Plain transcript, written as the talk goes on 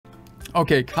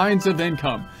Okay, kinds of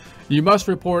income. You must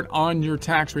report on your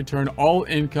tax return all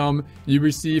income you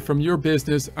receive from your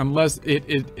business unless it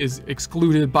is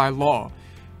excluded by law.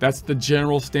 That's the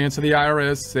general stance of the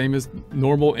IRS. Same as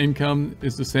normal income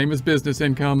is the same as business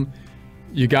income.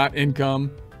 You got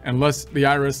income. Unless the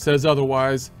IRS says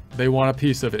otherwise, they want a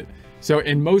piece of it. So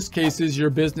in most cases, your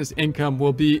business income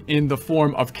will be in the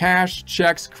form of cash,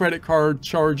 checks, credit card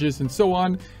charges, and so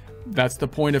on. That's the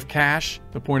point of cash.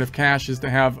 The point of cash is to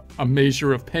have a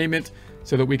measure of payment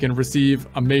so that we can receive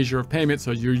a measure of payment. So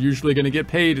you're usually going to get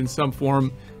paid in some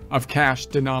form of cash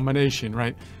denomination,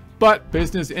 right? But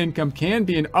business income can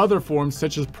be in other forms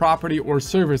such as property or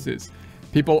services.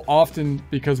 People often,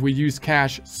 because we use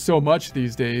cash so much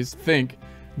these days, think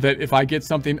that if I get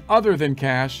something other than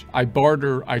cash, I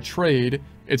barter, I trade,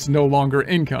 it's no longer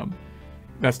income.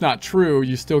 That's not true.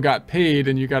 You still got paid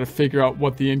and you got to figure out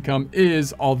what the income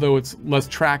is, although it's less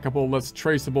trackable, less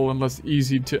traceable, and less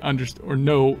easy to understand or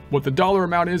know what the dollar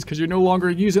amount is because you're no longer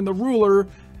using the ruler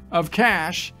of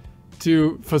cash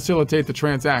to facilitate the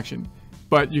transaction.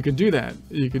 But you can do that.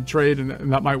 You can trade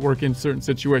and that might work in certain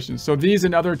situations. So these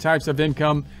and other types of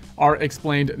income are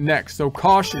explained next. So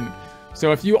caution.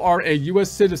 So if you are a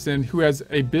U.S. citizen who has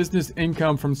a business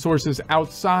income from sources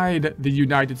outside the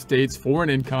United States, foreign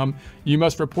income, you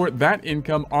must report that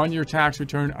income on your tax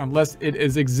return unless it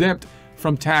is exempt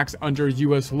from tax under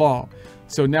U.S. law.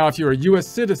 So now if you're a U.S.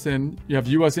 citizen, you have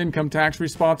U.S. income tax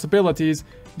responsibilities,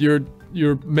 you're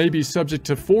maybe subject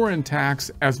to foreign tax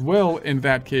as well in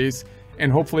that case,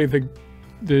 and hopefully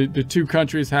the two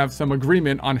countries have some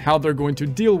agreement on how they're going to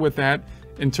deal with that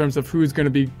in terms of who's going to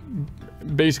be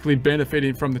basically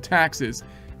benefiting from the taxes.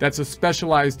 That's a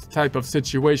specialized type of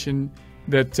situation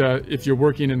that if you're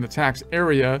working in the tax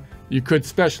area, you could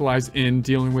specialize in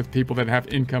dealing with people that have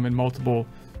income in multiple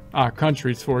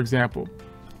countries, for example.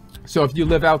 So if you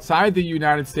live outside the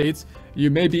United States, you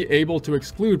may be able to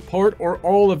exclude part or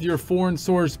all of your foreign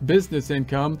source business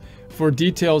income. For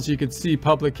details, you could see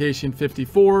publication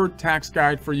 54, Tax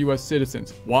Guide for U.S.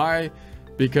 Citizens. Why?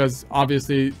 Because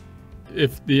obviously,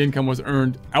 if the income was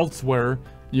earned elsewhere,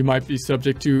 you might be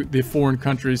subject to the foreign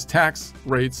country's tax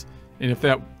rates. And if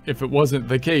it wasn't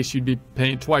the case, you'd be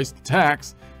paying twice the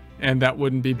tax, and that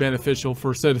wouldn't be beneficial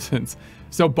for citizens.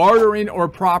 So bartering or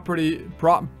bartering.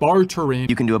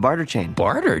 You can do a barter chain.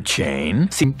 Barter chain?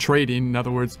 Trading, in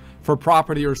other words, for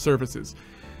property or services.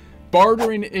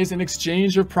 Bartering is an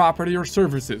exchange of property or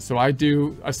services. So I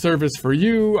do a service for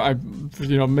you. I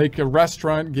make a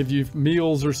restaurant, give you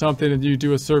meals or something, and you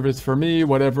do a service for me,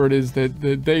 whatever it is that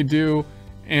they do.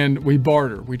 And we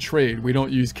barter, we trade, we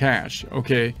don't use cash.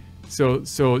 Okay, so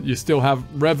you still have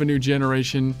revenue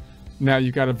generation. Now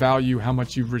you got to value how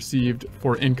much you've received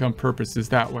for income purposes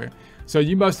that way. So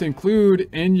you must include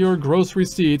in your gross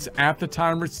receipts at the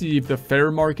time received the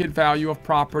fair market value of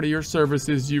property or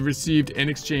services you received in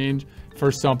exchange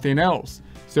for something else.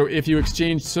 So if you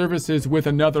exchange services with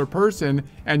another person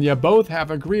and you both have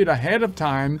agreed ahead of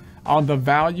time on the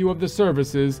value of the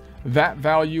services, that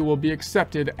value will be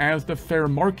accepted as the fair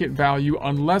market value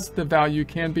unless the value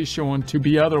can be shown to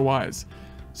be otherwise.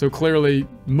 So clearly,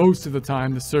 most of the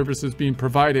time, the services being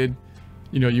provided,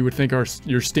 you would think are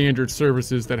your standard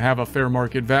services that have a fair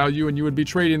market value, and you would be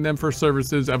trading them for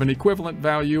services of an equivalent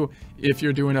value if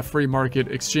you're doing a free market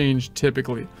exchange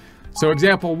typically. So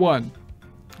example 1,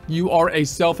 you are a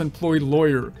self-employed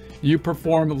lawyer. You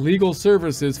perform legal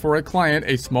services for a client,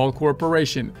 a small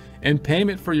corporation. In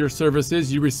payment for your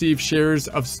services, you receive shares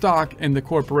of stock in the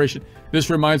corporation. This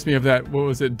reminds me of that, what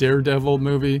was it, Daredevil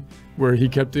movie, where he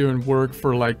kept doing work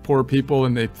for like poor people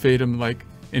and they paid him like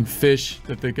in fish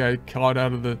that the guy caught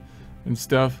out of and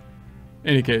stuff.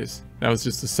 Any case, that was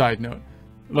just a side note.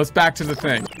 Let's back to the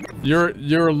thing.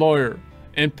 You're a lawyer.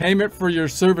 In payment for your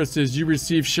services, you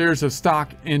receive shares of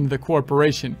stock in the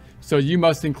corporation. So you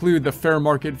must include the fair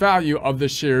market value of the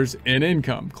shares in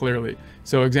income, clearly.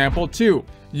 So example 2,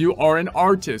 you are an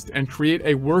artist and create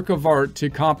a work of art to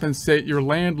compensate your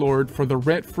landlord for the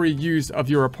rent-free use of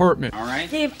your apartment. All right.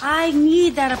 Dave, I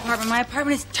need that apartment. My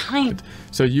apartment is tiny.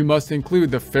 So you must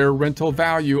include the fair rental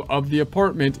value of the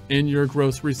apartment in your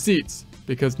gross receipts,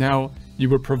 because now you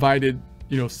were provided,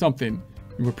 something.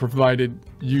 You were provided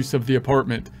use of the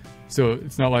apartment. So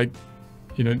it's not like,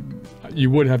 you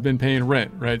would have been paying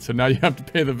rent, right? So now you have to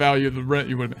pay the value of the rent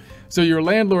you would. So your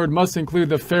landlord must include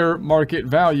the fair market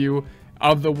value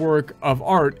of the work of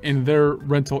art in their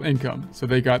rental income. So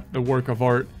they got the work of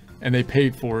art and they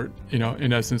paid for it,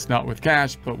 in essence, not with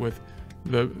cash, but with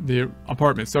the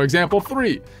apartment. So example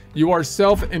 3, you are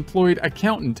self-employed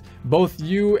accountant. Both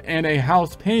you and a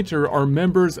house painter are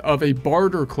members of a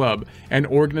barter club, an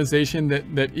organization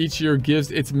that each year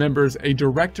gives its members a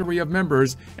directory of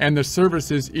members and the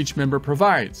services each member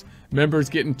provides. Members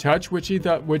get in touch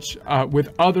with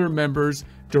other members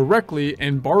directly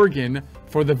and bargain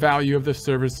for the value of the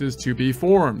services to be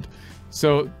performed.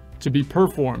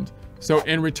 So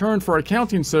in return for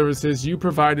accounting services you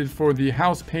provided for the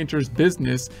house painter's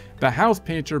business, the house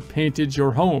painter painted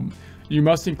your home. You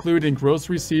must include in gross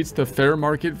receipts the fair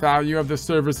market value of the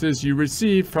services you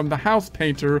received from the house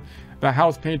painter. The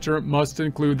house painter must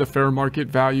include the fair market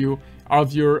value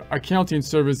of your accounting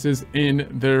services in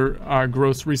their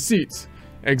gross receipts.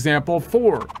 Example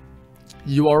 4.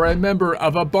 You are a member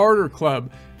of a barter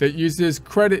club that uses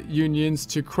credit unions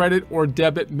to credit or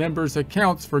debit members'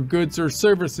 accounts for goods or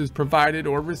services provided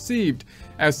or received.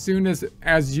 As soon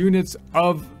as units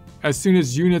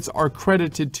are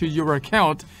credited to your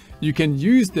account, you can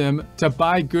use them to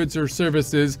buy goods or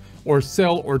services or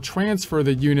sell or transfer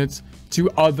the units to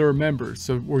other members.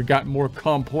 So we've got more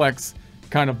complex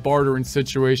kind of bartering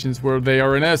situations where they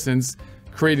are in essence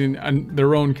creating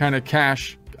their own kind of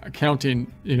cash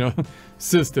accounting,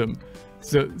 system.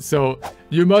 So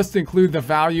you must include the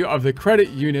value of the credit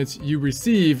units you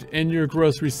received in your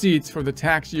gross receipts for the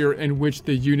tax year in which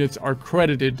the units are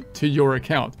credited to your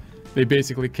account. They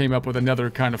basically came up with another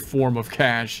kind of form of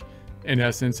cash in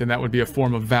essence, and that would be a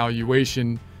form of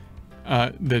valuation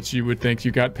that you would think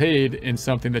you got paid in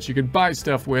something that you could buy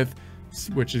stuff with,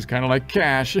 which is kind of like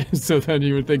cash. So then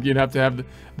you would think you'd have to have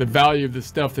the value of the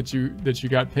stuff that you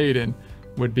got paid in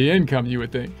would be income, you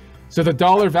would think. So the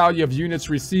dollar value of units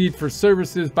received for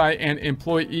services by an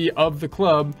employee of the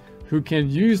club who can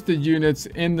use the units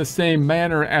in the same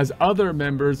manner as other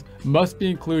members must be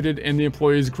included in the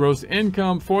employee's gross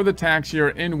income for the tax year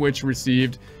in which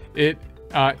received. It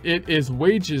is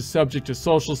wages subject to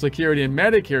Social Security and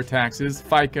Medicare taxes,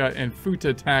 FICA and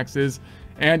FUTA taxes,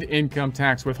 and income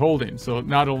tax withholding. So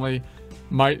not only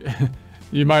might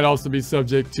you might also be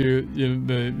subject to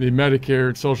the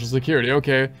Medicare, Social Security.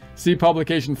 Okay, see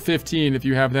publication 15 if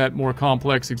you have that more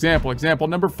complex example. Example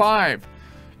number 5.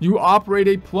 You operate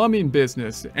a plumbing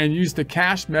business and use the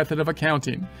cash method of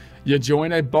accounting. You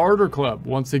join a barter club,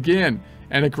 once again,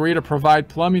 and agree to provide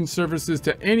plumbing services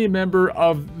to any member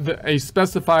of a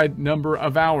specified number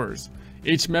of hours.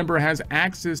 Each member has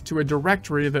access to a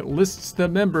directory that lists the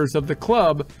members of the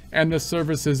club and the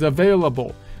services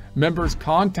available. Members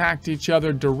contact each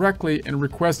other directly and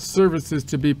request services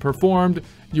to be performed.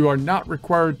 You are not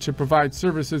required to provide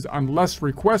services unless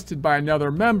requested by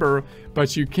another member,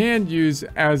 but you can use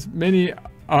as many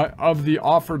of the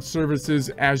offered services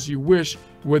as you wish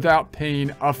without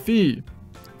paying a fee.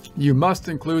 You must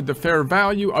include the fair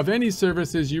value of any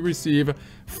services you receive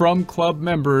from club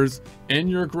members in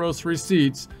your gross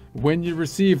receipts when you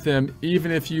receive them,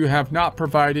 even if you have not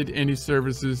provided any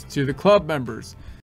services to the club members.